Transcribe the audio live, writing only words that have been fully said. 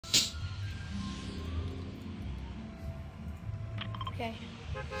Okay.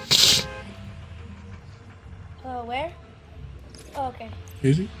 Where? Oh, okay.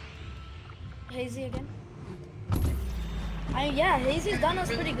 Hazy? Hazy again? Yeah, Hazy's done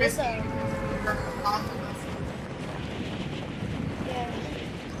us pretty good though. Yeah.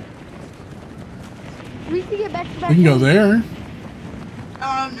 We can get back to back. We can go there.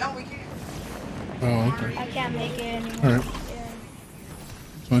 No, we can't. Oh, okay. I can't make it anymore. Alright. Yeah.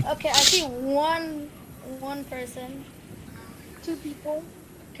 Fine. Okay, I see one person. 2 people.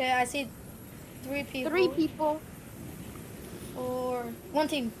 Okay, I see 3 people. 3 people. 4. 1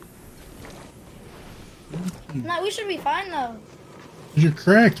 team. No, we should be fine though. You're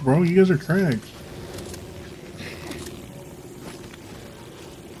cracked, bro. You guys are cracked.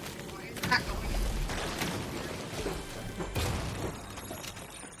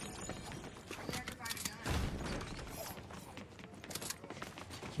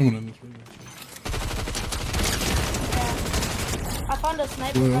 Someone in this room. Yeah. I found a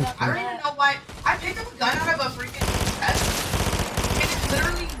sniper. Well, right after I don't even that. know why. I picked up a gun out of a freaking chest, and it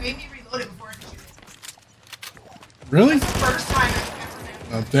literally made me reload it before I could shoot it. Really? That's the first time I've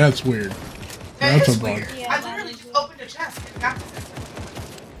ever done That's weird. it. That's It's a bug. weird. Yeah, I that literally is just weird. opened a chest and got this.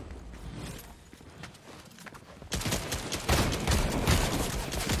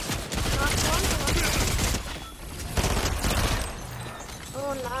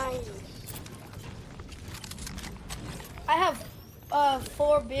 Oh, nice. I have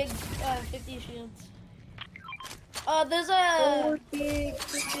 4 big 50 shields. There's 4 a big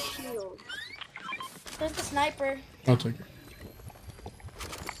 50 shields. there's a sniper. I'll take it.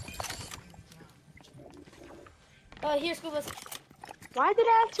 Here, Scuba. Why did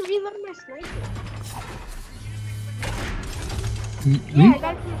I have to reload my sniper? Mm-hmm. Yeah, I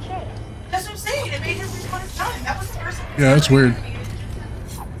got it from the chest. That's what I'm saying. It made him respawn his time. That was the first. Yeah, that's weird.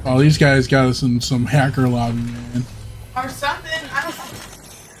 Oh, these guys got us in some hacker lobby, man. Or something. I don't know.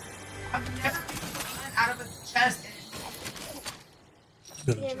 I've never picked a gun out of a chest.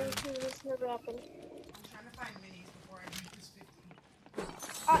 And Yeah, me too. This never happened. I'm trying to find minis before I use this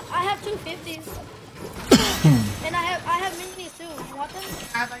 50. I have 2 50s. And I have minis too. You want them?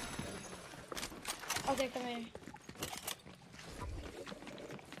 I have like. Okay, come here.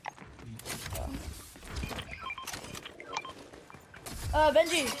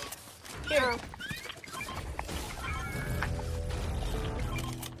 Benji. Here.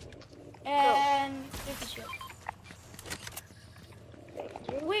 And 50 shield.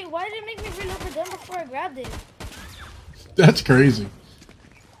 Wait, why did it make me reload for them before I grabbed it? That's crazy.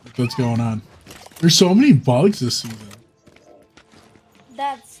 What's going on? There's so many bugs this season.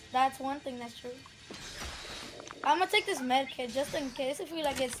 That's one thing that's true. I'm gonna take this med kit just in case if we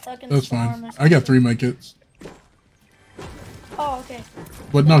like get stuck in That's the storm fine. or I got something. 3 medkits. Oh, okay.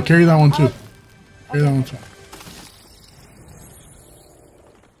 But no, carry that one too. Carry that Okay. one too.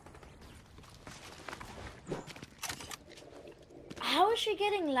 How is she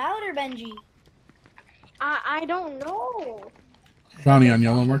getting louder, Benji? I don't know. Bounty on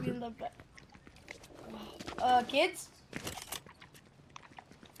yellow market. Kids?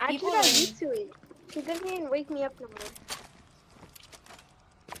 I People just got are- used to it. She doesn't even wake me up no more.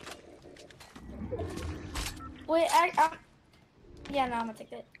 Wait, yeah, no, I'm gonna take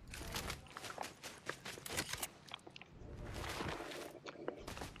that.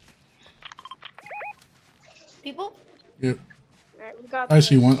 People? Yep. Alright, we got I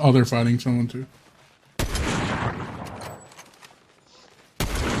see this. one other fighting someone too.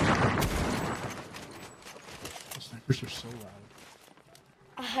 The snipers are so loud.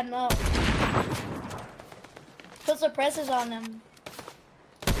 I know. Put suppressors on them.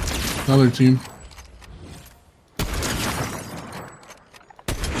 Another team.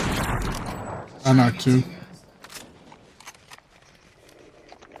 I knocked 2.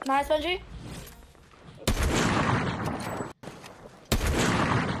 Nice, Benji.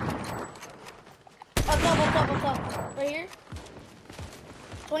 Up top. Right here.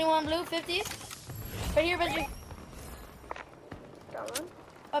 21 blue, 50. Right here, Benji. Got one.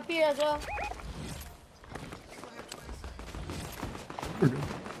 Up here as well. We're good.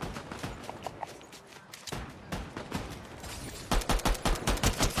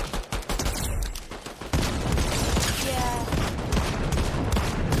 Yeah.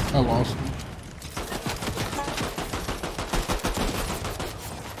 I lost.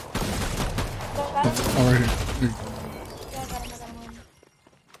 Got him. Oh, right here. Here you go. Yeah, I got him.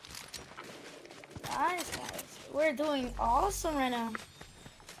 Nice, guys. We're doing awesome right now.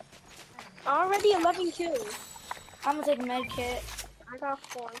 Already 11 kills. I'm gonna take med kit. I got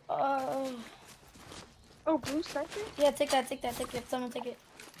 4. Oh, blue sniper? Yeah, take that. Someone take it.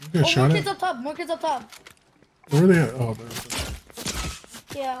 You got Oh, shot more at? kids up top. Where are they at? Oh, there.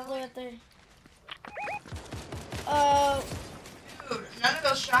 Yeah, all the way up there. Dude, none of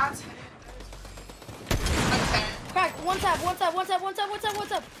those shots hit. Okay. Crack. One tap. Absolute one.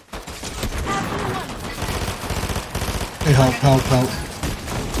 Hey, help.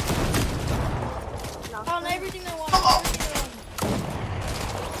 Found everything they want. Oh.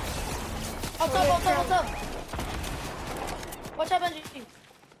 Up top. Watch out, Benji.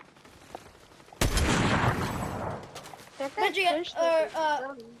 Benji,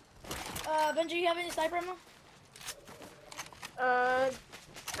 Benji, you have any sniper ammo?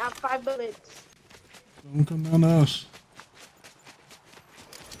 Not 5 bullets. Don't come down to us.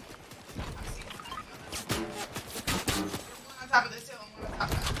 One on top of this hill and one on top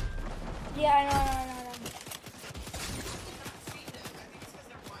of that. Yeah, I know. I think it's because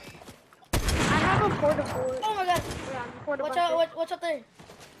they're white. I have a portable. Oh my god. Yeah, portable. Watch out there.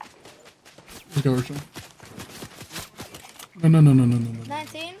 Let's go, Rachel. No.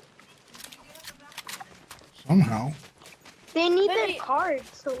 19. Somehow. They need Benji. their cards,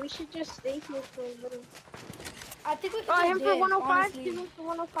 so we should just stay here for a little. I think we can Oh, just him for dig, 105. honestly. Give him for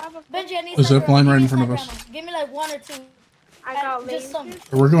 105. Up Benji, I need The sniper zip line ammo. right in Give me front of sniper us. ammo. Give me like 1 or 2. I got Just some.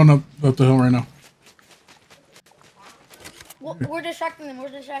 lasers. We're going up the hill right now. We're distracting them. They're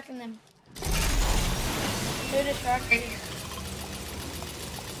distracted.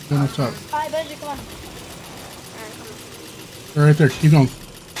 Going up top. Alright, Benji, come on. They're right there. Keep going.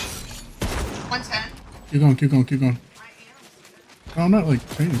 110. Keep going. I am. Oh, I'm not like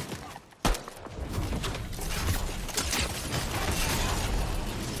saying.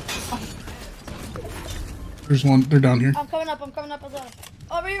 There's one. They're down here. I'm coming up as well.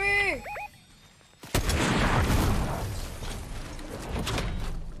 Over here.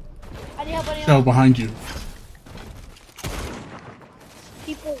 I need help. Shell behind you.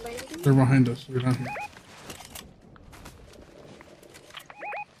 People landing. They're behind us. They're down here.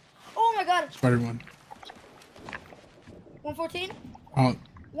 Oh my god. Spider-Man. 114. Out.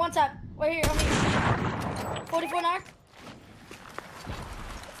 One tap. Right here on me. 44 knock.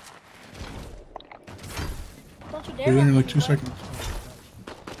 Don't you dare. They're there in run like me, 2 bro. seconds.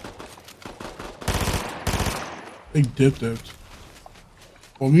 They dipped it.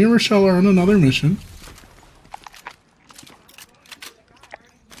 Well, me and Rochelle are on another mission.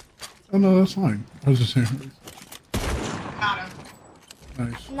 Oh no, that's fine. I was just saying. Got him.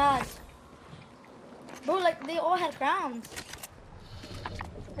 Nice. Nice. Bro, like they all had crowns.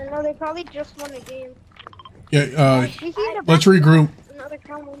 I know they probably just won a game. Yeah, We can get let's back regroup. another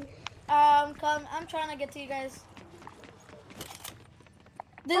crown win. I'm trying to get to you guys.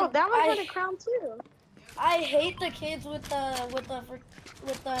 Dude, Oh, that one got a crown too. I hate the kids with the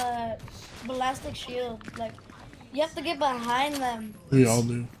ballistic shield. Like, you have to get behind them. We all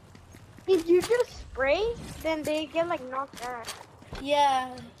do. If you just spray, then they get like knocked out. Yeah,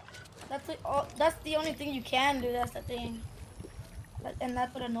 that's the only thing you can do. That's the thing, and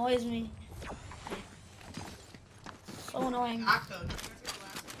that's what annoys me. So annoying. Knocked them.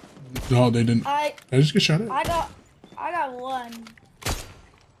 No, they didn't. I just get shot at? got one.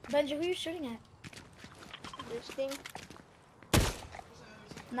 Benji, who are you shooting at? This thing.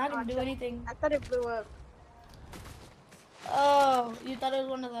 Not gonna do anything. I thought it blew up. Oh, you thought it was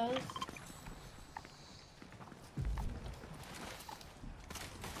one of those?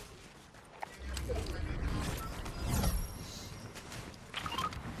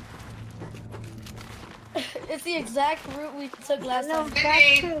 It's the exact route we took last No, time. back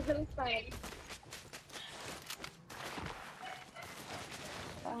to the hillside.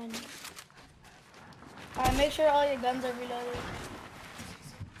 Fine. Alright, make sure all your guns are reloaded.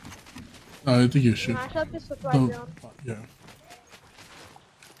 I think you should. Smash up the supply No, drone. yeah.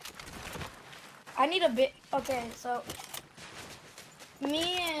 I need a bit. Okay, so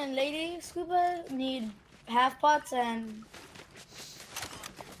me and Lady Scuba need half pots, and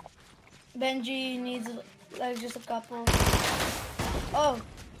Benji needs like just a couple. Oh,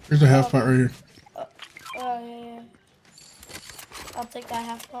 Here's a half pot right here. oh yeah. I'll take that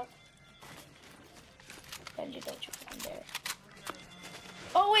half pot. Benji, don't you come there.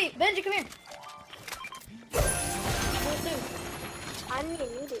 Oh wait, Benji, come here. Where to? I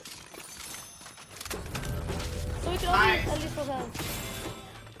need it. So we can all be at least for that.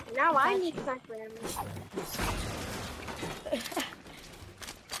 Now I need sniper ammo.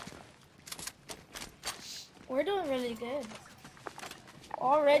 We're doing really good.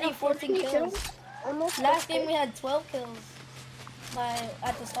 Already 14 kills. Almost. Last game we had 12 kills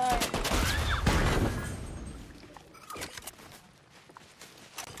at the start.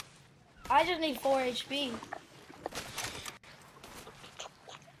 I just need 4 HP.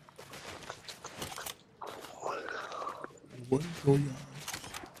 What is going on?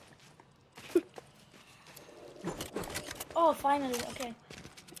 Oh, finally. Okay.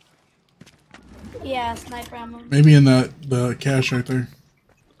 Yeah, sniper ammo. Maybe in the cache right there.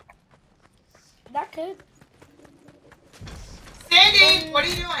 That could. Sandy, what are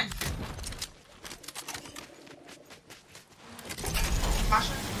you doing?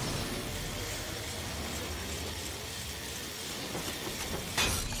 Masha?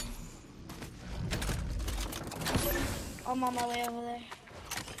 I'm on my way over there.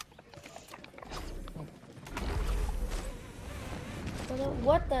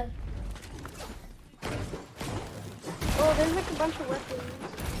 What the? Oh, there's like a bunch of weapons.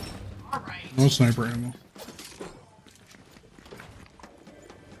 Alright. No sniper ammo.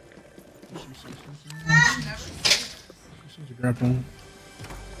 There's a grapple.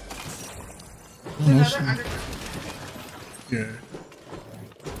 Oh, no Another sniper. underground. Yeah.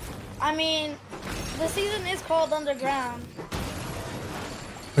 I mean, the season is called Underground.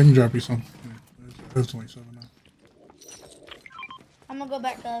 I can drop you some. Yeah, there's 27 now. I'm gonna go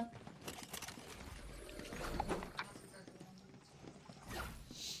back up.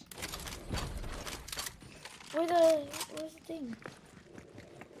 Where's the thing?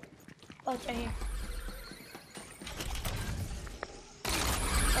 Oh, it's right here.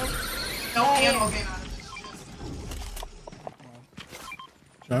 No Oh, ammo yeah. came out of it.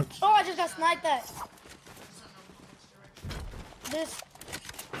 Shots. Oh, I just got sniped at.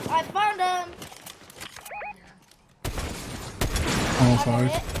 I found him. All I got five.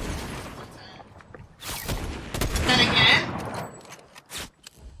 it. Then again?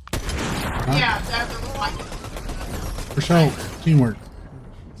 Huh? Yeah, definitely like it. Push out. Teamwork.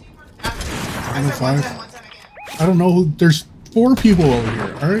 I Number said 5. 110 again. I don't know who. There's 4 people over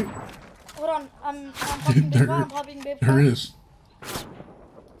here. All right. Hold on, I'm popping big bomb, popping big bomb. There is.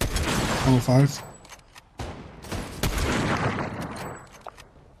 Level 5.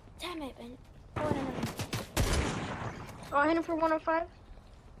 Damn it, man. Oh, no. Oh, I hit him for 105.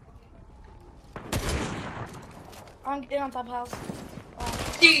 I'm getting on top house.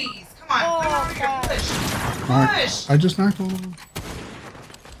 Jeez, come on. Oh, Come on, God. push. Knock. Push. I just knocked one of them.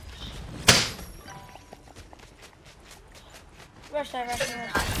 Rush that.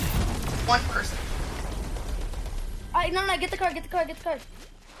 One person. No, get the card. I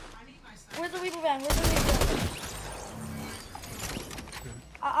need my sniper. Where's the Reaper van?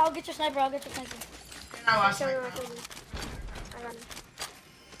 I'll get your sniper. And I lost my Sorry, crown. I got him.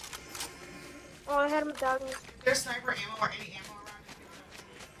 Oh, I had him down. If there's sniper ammo or any ammo around,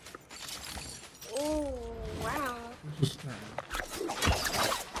 Oh, wow. Just,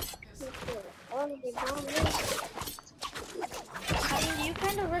 Oh, they down there. I mean, you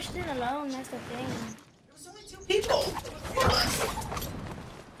kind of rushed in alone. That's the thing. there was only 2 people. 4 of us.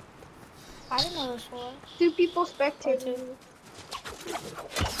 I didn't know this was. 2 people spectating. Two.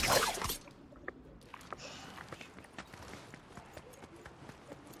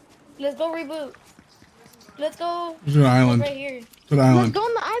 Let's go reboot. Let's go There's an island. right here. To the Let's island. go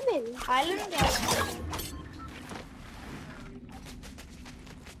on the island. Island?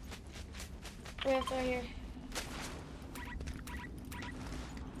 Right here.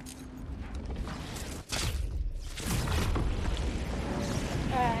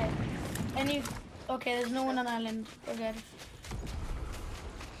 Alright. Okay, there's no one on island. We're good.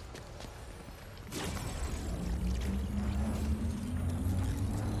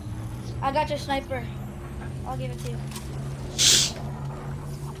 I got your sniper. I'll give it to you.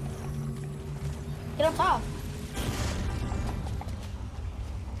 Get on top.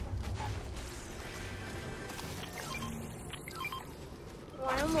 Oh,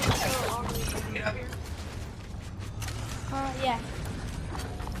 I almost fell off. Get up here. Yeah.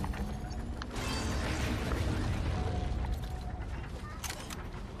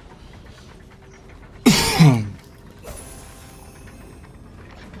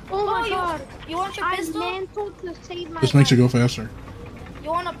 Oh my Oh, god. You want your I pistol? mantled to save my This makes it life. go faster. You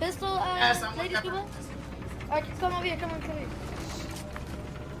want a pistol, Yes, I'm Lady looking Scuba? Alright, come over here, come here.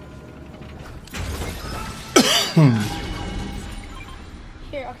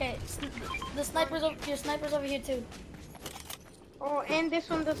 Here, okay. The sniper's over, your sniper's over here too. Oh, and this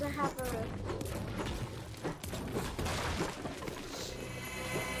one doesn't have a...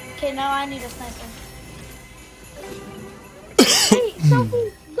 Okay, now I need a sniper. Hey,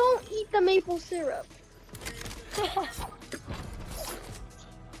 Sophie, don't eat the maple syrup. Alright,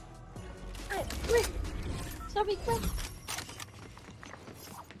 quick. Sophie, quick.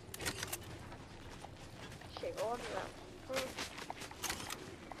 Shit, go on that.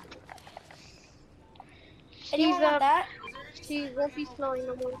 Anyone She's, want that? She won't be smelling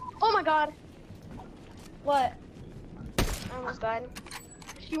no more. Oh my god. What? I almost died.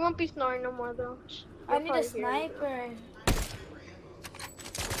 She won't be snoring no more though. I need a You'll probably hear it. sniper.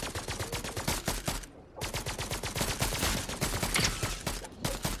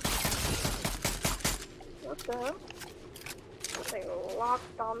 the hell? It's like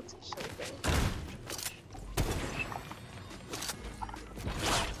locked onto something.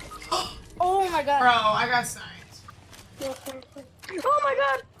 Oh my god. Bro, I got signs. Oh my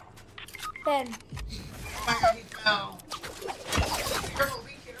god! Ben. Oh my god, he fell. Careful,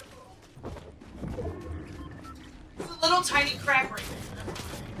 be careful. It's a little tiny crack right there.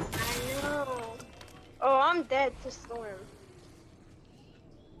 I know. Oh, I'm dead to Storm.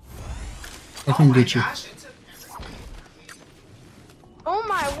 I'll come Oh my get you. gosh, it took everything. Oh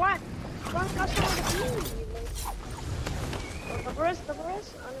my, what? One customer to me. Double rest, I don't know.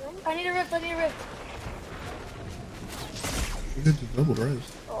 I need a rift, I need a rift. You did the double res.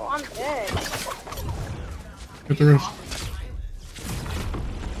 Oh, I'm dead. Get the rest.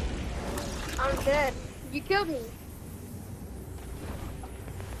 I'm dead. You killed me.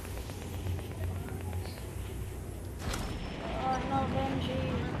 Oh no, Benji.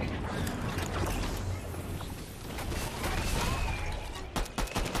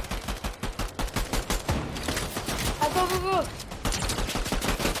 Go, go, go.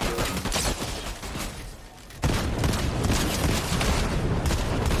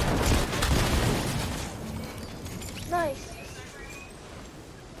 Nice.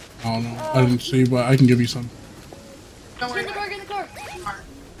 I don't know. I didn't see, but I can give you some. Don't worry Get in the about car, get in the car. it.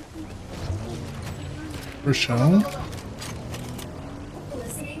 Rochelle?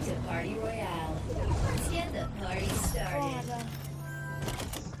 Listening to Party Royale. Let's get the party Oh my started. god.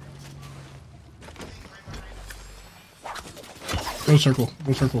 Go circle.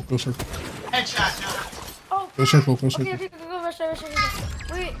 Go circle. Go circle. Headshot, no. Oh. Go circle. Go Okay, circle. okay, go, rush, rush, rush,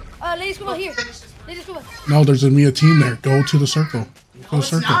 rush. Wait, lady scuba here. Finish this. Lady scuba. No, there's gonna be a team there. Go to the circle. Go No, it's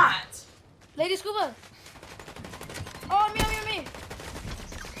circle. not. Lady scuba. Oh, me.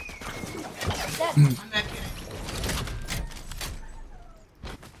 Dead. I'm not kidding.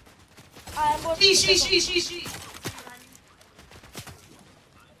 I'm going She.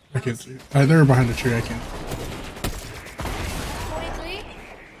 I can't see. They're behind the tree. I can't. 23.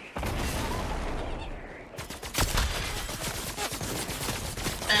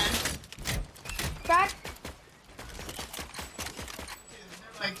 And, Crack.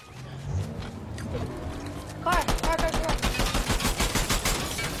 they're like, Car.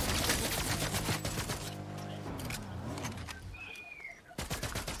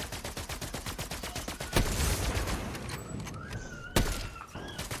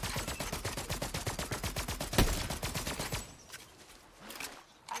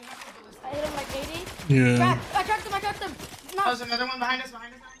 I hit him like 80. Yeah. Crack. I cracked him. No. oh, there's another one behind us. I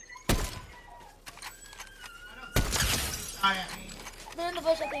don't see. Shot at me. They're in the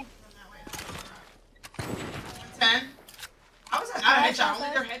bush, I think. Run that way. 10. How was that not a headshot? Only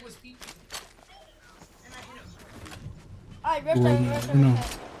their head was peeking. And I hit him. Alright, rush Well, that. no.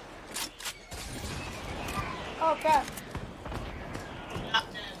 Oh, crap. Not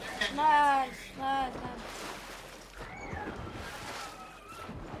dead. They're dead. Nice.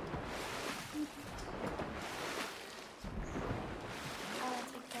 I'll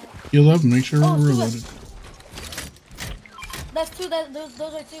take that. Heal up. Make sure Oh, we're scuba. reloaded. That's two. Those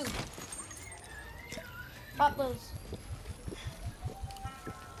are two. Pop those.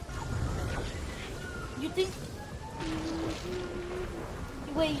 You think?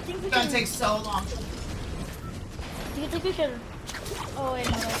 Wait, you think we It's gonna can? take so long. Do you think we should? Oh wait,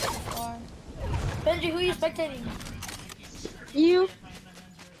 no, that's too far. Benji, who are you spectating? You?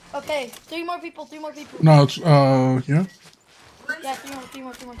 Okay, three more people. No, it's yeah. Yeah, three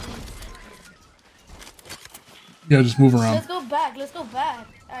more. Yeah, just move around. Let's go back.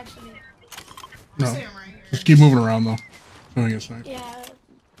 Actually. No, See him right here. just keep moving around though. Doing it nice.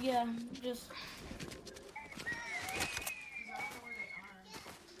 Yeah, just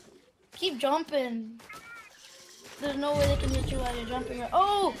keep jumping. There's no way they can hit you while you're jumping.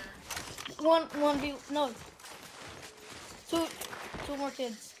 Oh, two more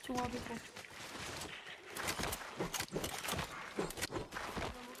kids, two more people.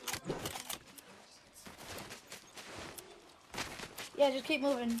 Yeah, just keep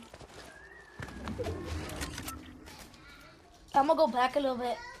moving. I'm gonna go back a little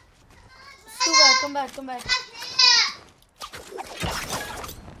bit. Scuba, come back.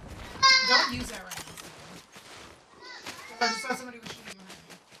 Don't use that right now. I just saw somebody was shooting behind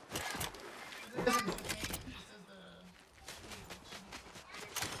me. It doesn't do anything. It says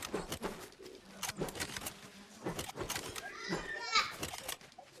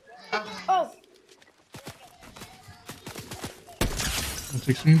Oh,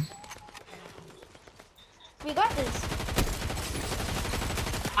 16. we got this.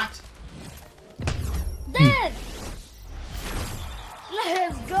 What? Dead.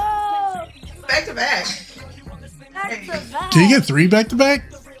 Let's go. Back to back. back to back. Can you get 3 back to back?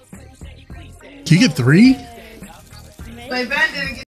 Can you get 3? My band didn't get